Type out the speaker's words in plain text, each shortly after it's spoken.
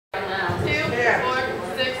Preacher.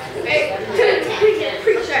 4, 6, 8.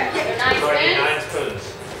 Preacher. 9 spoons. 9 spoons.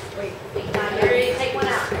 Wait. 3, Take one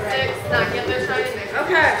out. 6. Now get their side in there.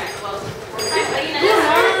 Okay. Well,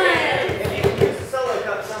 Solo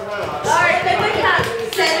cup somehow. Alright, then we got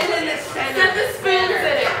set it in the center. set the spoons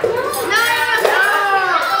in it.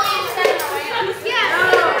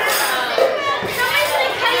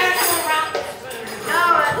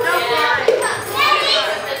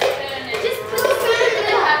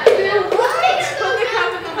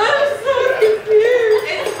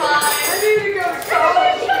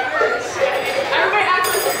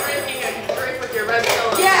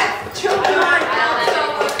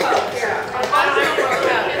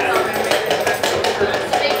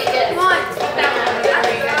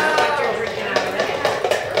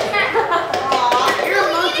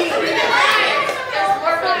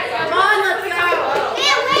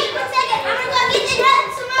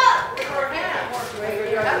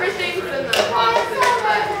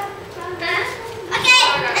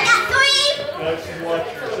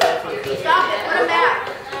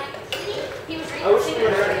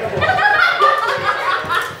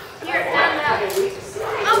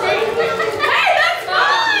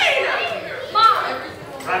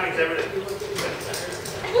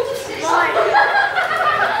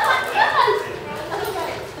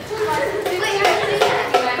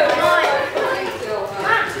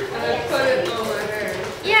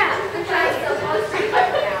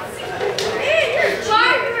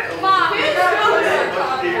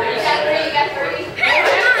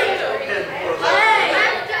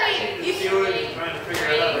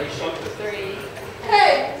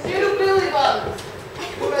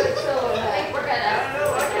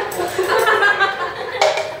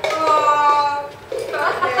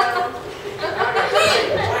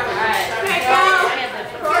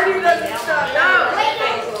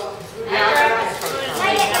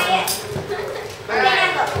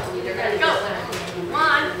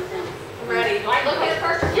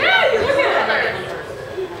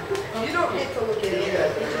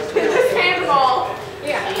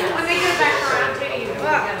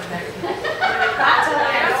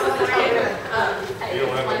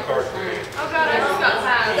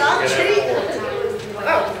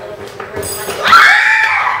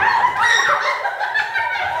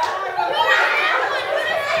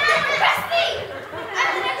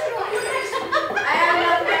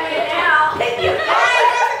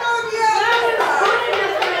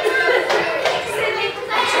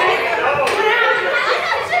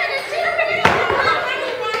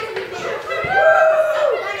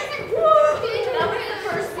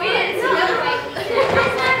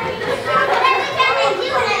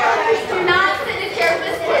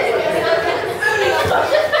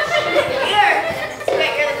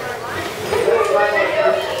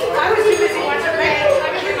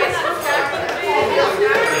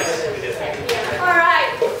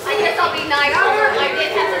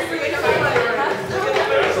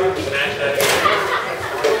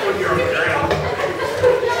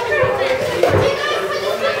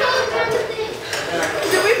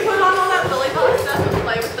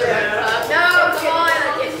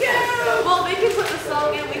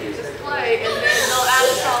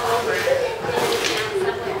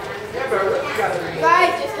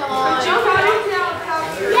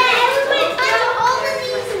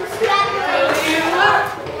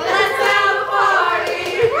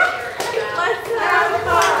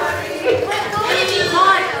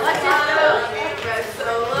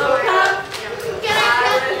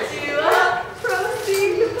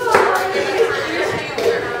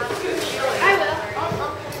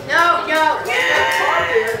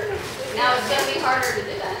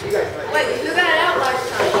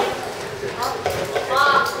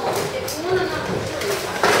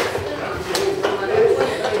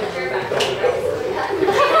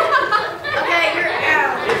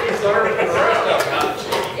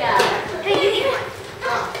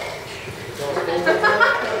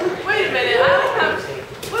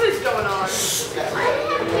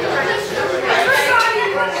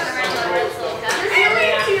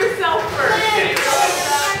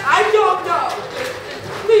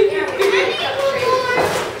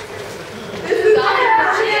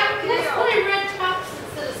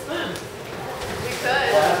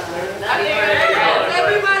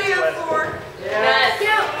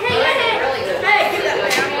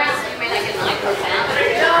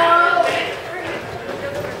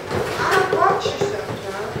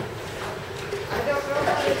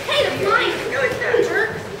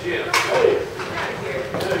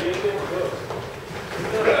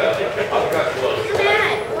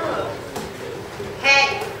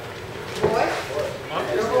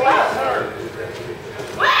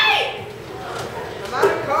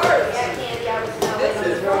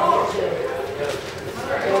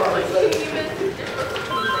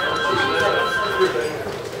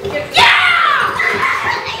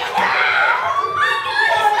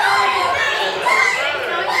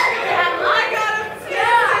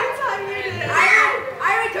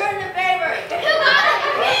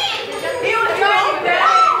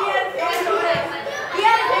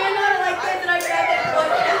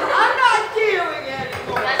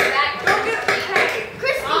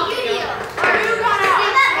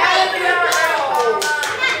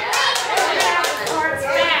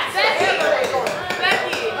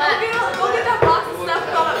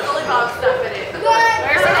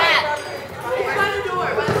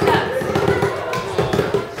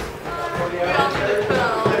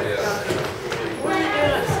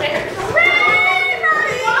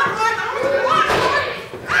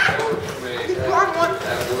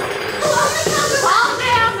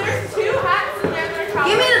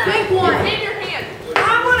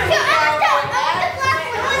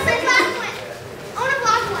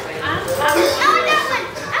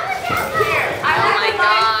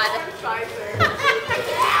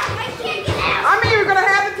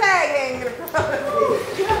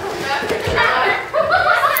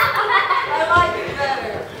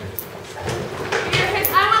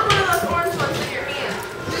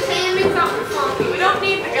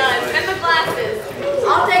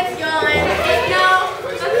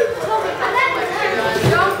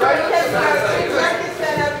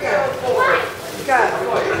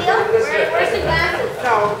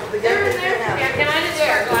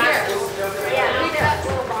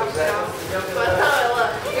 That's how it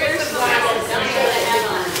looks. Here's some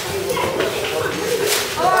glasses.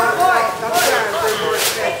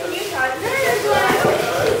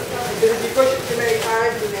 Because if you push it too many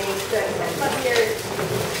times, you may set it.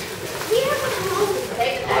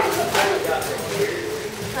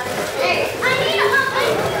 Hey, I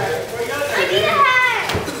need a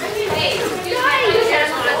hat. Hey, you guys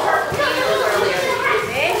just want to work with you earlier.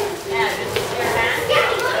 Yeah, just your hand.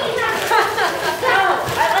 No,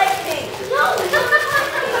 I like pink. No.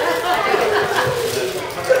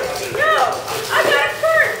 No, I got a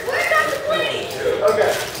skirt. Where's Dr. Blaney?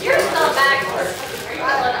 Okay. You're still backwards. Are you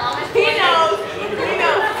calling Amish? He knows.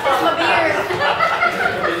 It's my beard.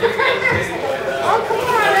 Oh, come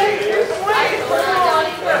on, hey, here's the way. Put that one on.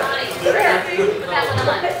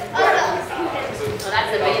 Oh,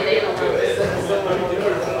 that's a Band-Aid on.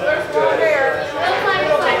 There's one there. I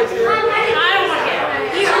don't want to get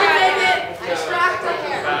it. You remove it. Distract the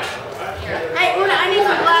hair. Hey, Una, I need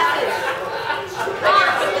some glasses.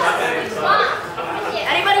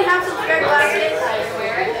 Anybody have some spare glasses? I'm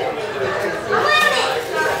wearing it.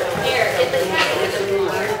 Here, get the hat.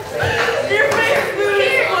 Your face food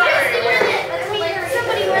is blurry.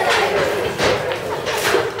 Somebody wear that.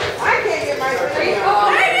 I can't get my thing Dang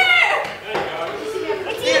on. it!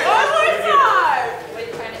 It's on my side.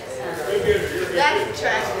 That's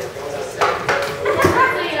attractive.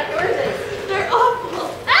 They're awful.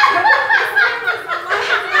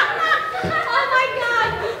 Oh my God!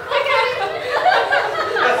 Look at it.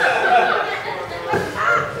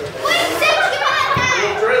 Wait, say what you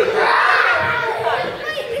want.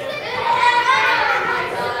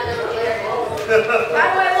 How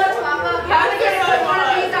do I look, Papa? How do I get one of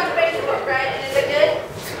these on Facebook, right? And is it good?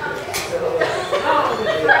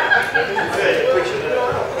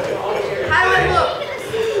 How do I look?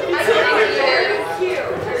 I think you're cute.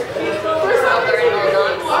 We're so very well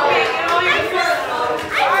done. Okay, you know you're cute.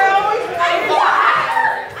 I always find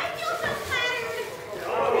I feel so flattered.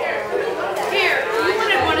 Here, you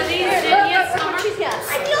wanted one of these, didn't you, Summer?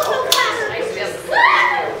 I feel so flattered. Nice to be able to-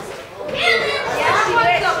 Yeah, she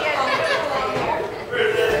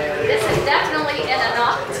did.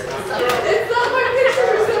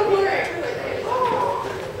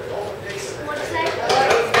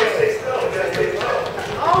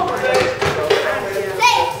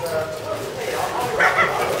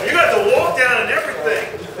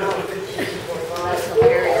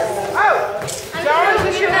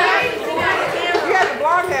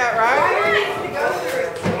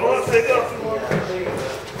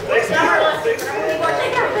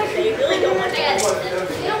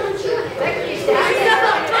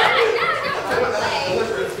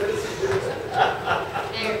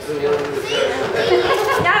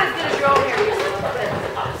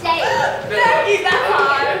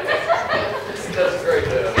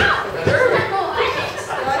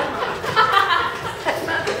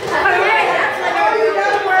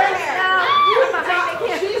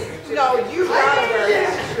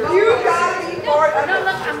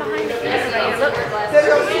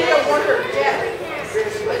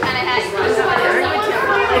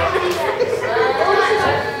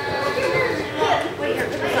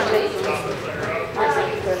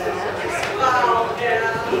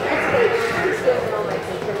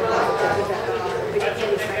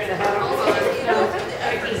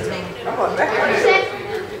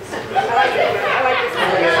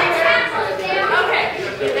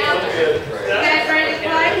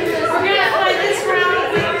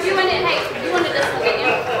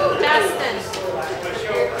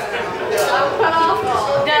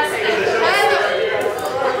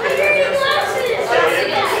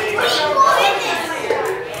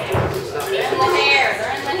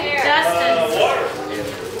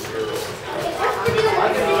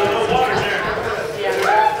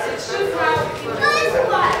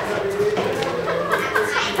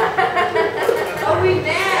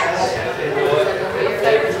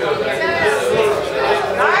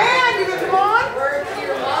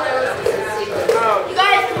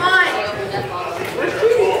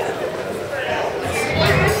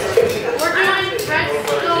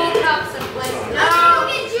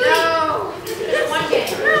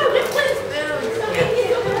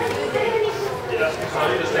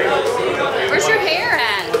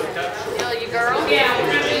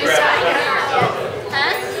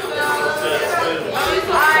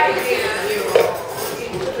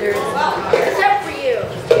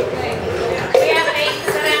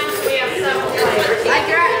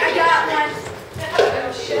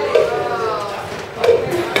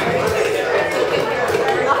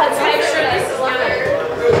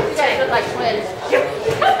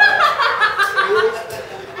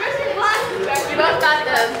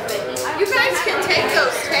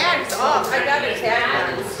 Oh, I got his hat.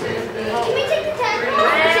 Can we take the tag?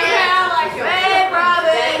 Hey,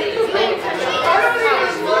 Robin!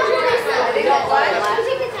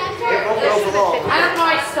 I don't know,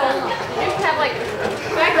 I stole them. You just have like.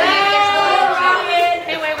 Hey, Robin!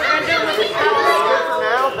 Anyway, we're gonna do them with the It's good for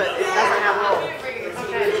now, but it doesn't have roll.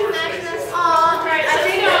 Aw, I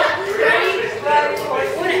think ready?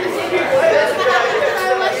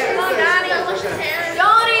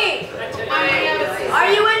 Donnie! Are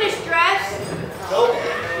you in distress?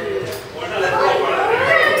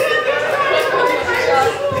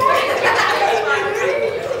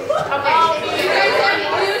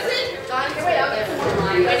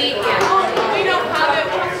 We need you. We don't have it.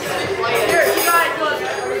 Here, you guys, look.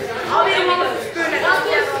 I'll be the one with the spoon and I'll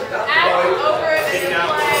just over it and then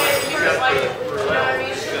play. You just like, you know what I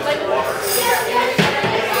mean?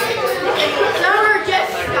 Summer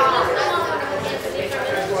Jessica.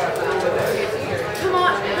 Come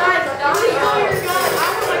on, guys. Donnie, go your gun. I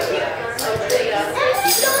want to keep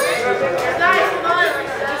guys, come on.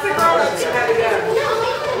 Just a girl that's have a gun.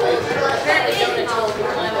 Apparently, Jonah told me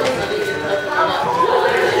when I was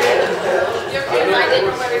your kids, I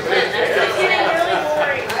didn't want to win. It's getting really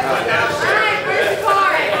boring. Alright, where's the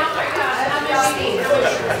car? Oh my God, how many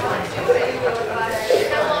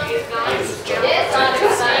It's not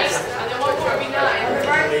exciting. And then what will be 9?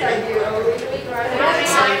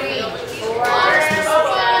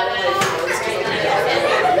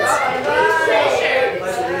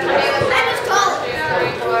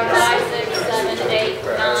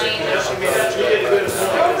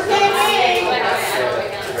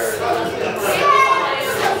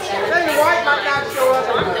 Then the white might not show up.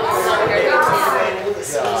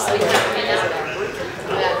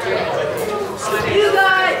 You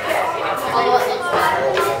guys!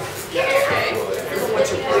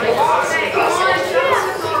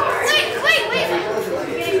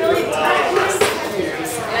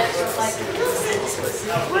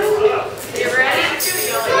 You ready?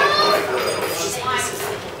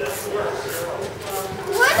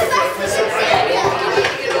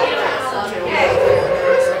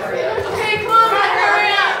 Okay, come on,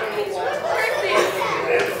 hurry up!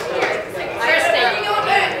 Kristen.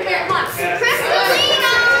 Here, come on. Kristen.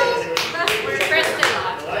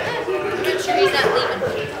 He's not leaving.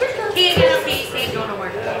 Can't get no keys, can't go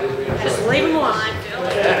nowhere. Just leave him alone.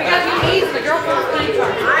 We got the keys and the girl from the plane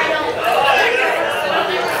car. I don't.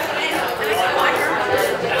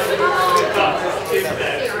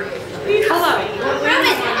 Hello.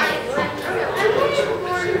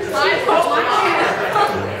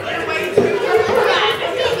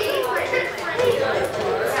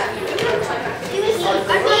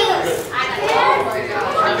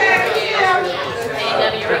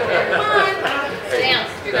 Damn,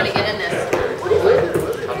 you're gonna get in this.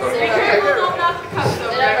 Sit over.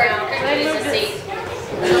 Use a seat.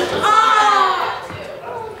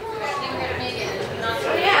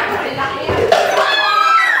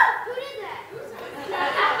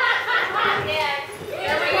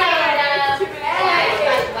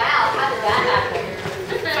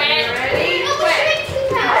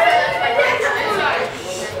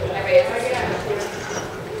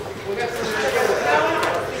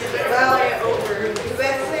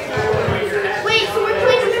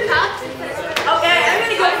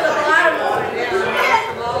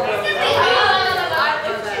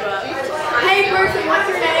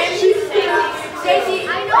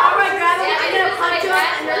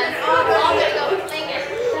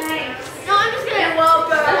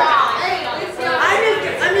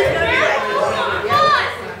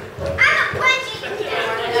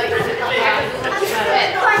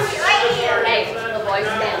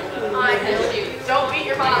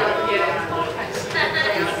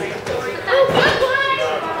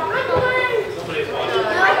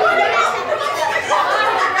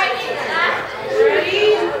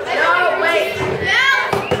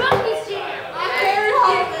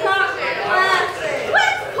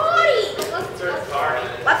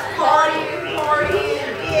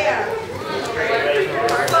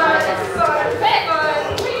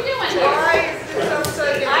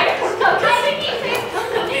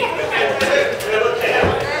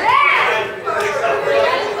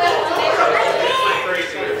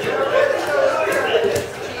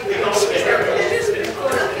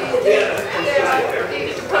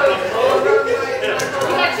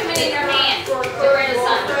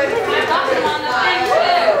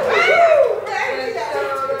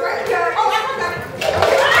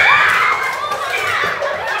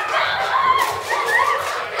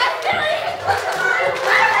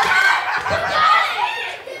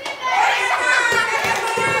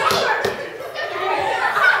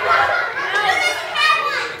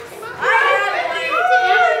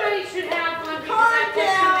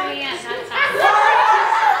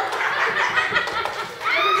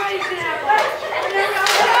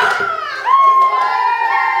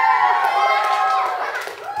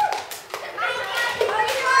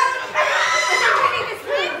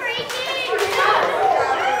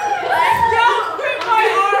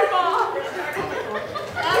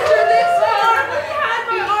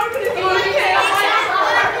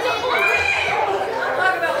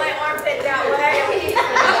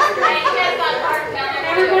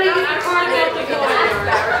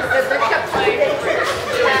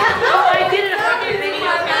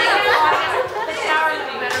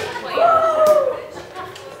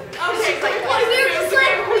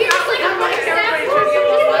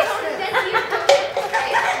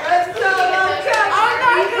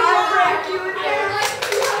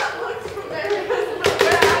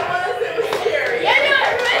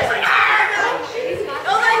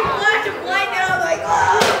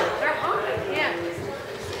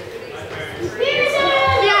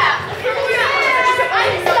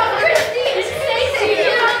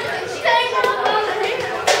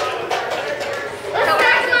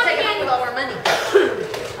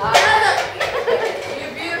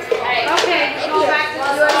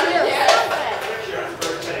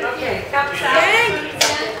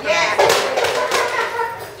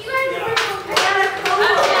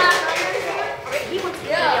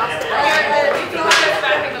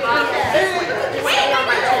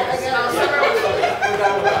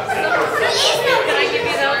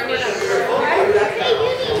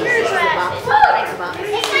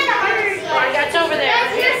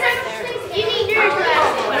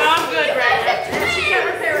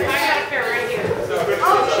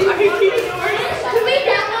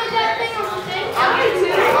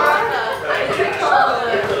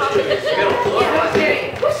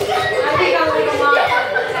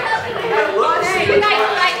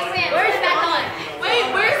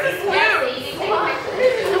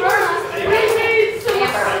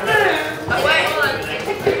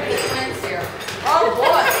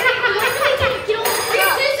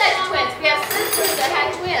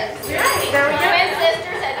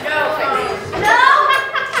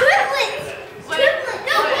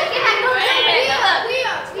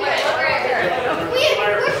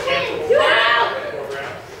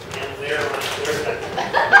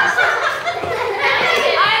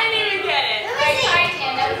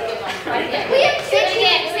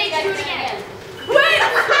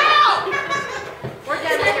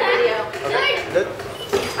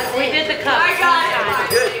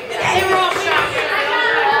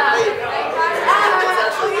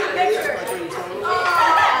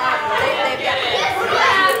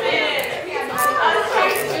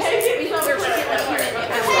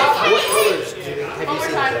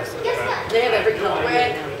 they have every color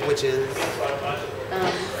right now. Which is? We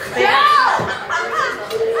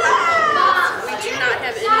do not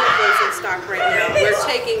have any of those in stock right now. We're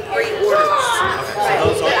taking pre-orders. Right.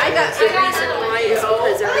 But I got the reason why is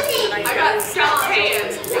because everything that I got is shows.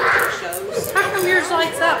 How come yours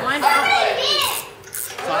lights up? Mine don't.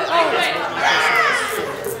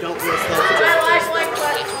 Don't list those.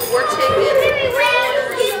 We're taking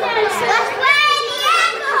pre-orders.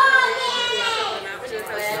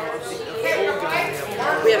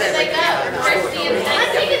 We have everything.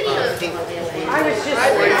 I was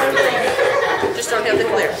Just don't have the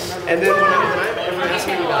clear. And then when I'm ever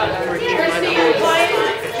asking about it, we're keeping my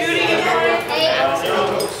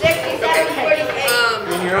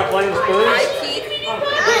When you're up playing spoons? I keep my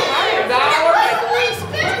goal is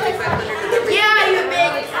 2,500. Yeah, you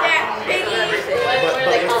big fat piggy.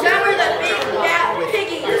 Remember the big fat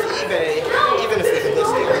piggy? eBay, even if it's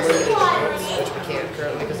listing limited amounts, which we can't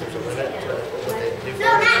currently because there's a limit to what they do.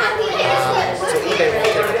 So eBay won't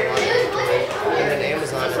take a lot. And then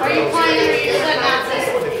Amazon. Are you playing?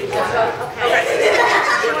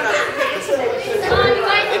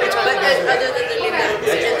 But other than the new mountains,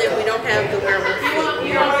 and then we don't have the wearable feet.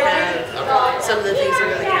 We don't have some of the things that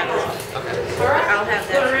are in the catalog. I'll have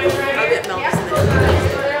that. I'll get Mel's and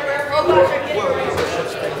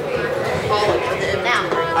all of the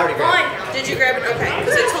inventory. I already grabbed it. Did you grab it? Okay,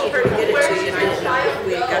 because I told her to get it to you, and I didn't know if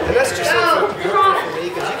we had got And it. that's just so helpful for me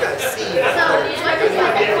because you guys see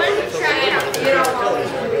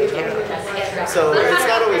so it's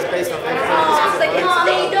not always based on anything.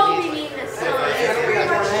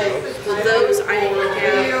 Well, those I will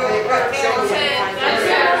have.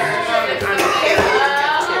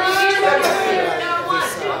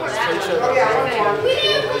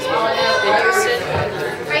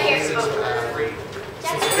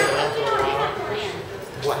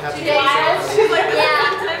 What happened?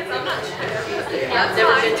 I've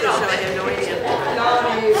never been to a show, I have no idea.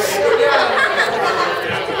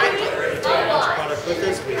 Product with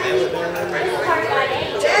us, we have it on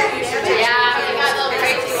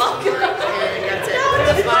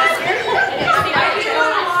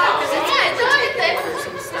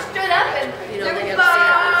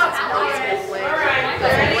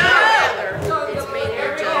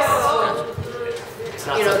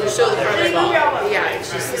You know, to show the product. Yeah,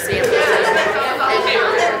 it's just the same.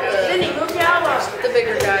 The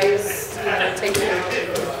bigger guys, taking out, do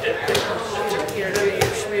your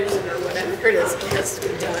schmoozing or whatever it is. It has to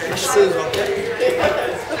be done.